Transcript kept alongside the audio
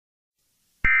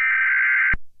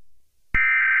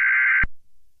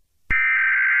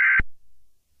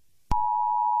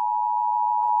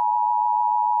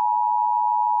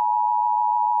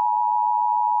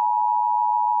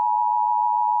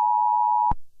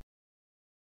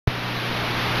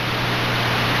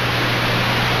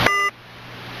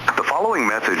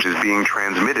being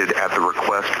transmitted at the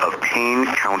request of Payne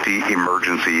County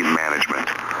Emergency Management.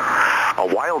 A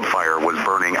wildfire was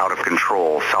burning out of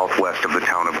control southwest of the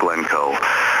town of Glencoe.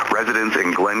 Residents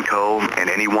in Glencoe and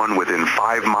anyone within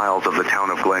 5 miles of the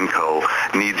town of Glencoe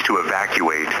needs to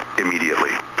evacuate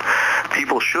immediately.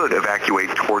 People should evacuate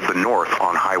toward the north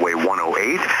on Highway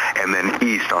 108 and then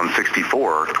east on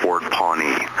 64 toward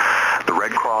Pawnee. The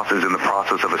Red Cross is in the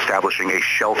process of establishing a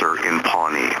shelter in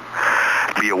Pawnee.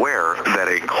 Be aware that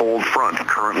a cold front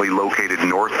currently located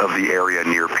north of the area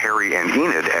near Perry and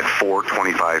Enid at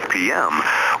 4:25 p.m.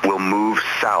 will move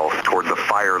south toward the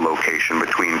fire location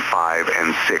between 5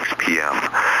 and 6 p.m.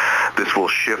 This will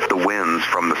shift the winds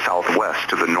from the southwest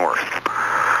to the north.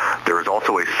 There is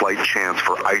also a slight chance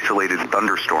for isolated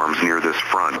thunderstorms near this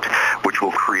front, which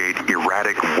will create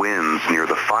erratic winds near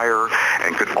the fire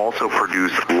and could also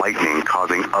produce lightning,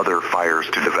 causing other fires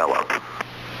to develop.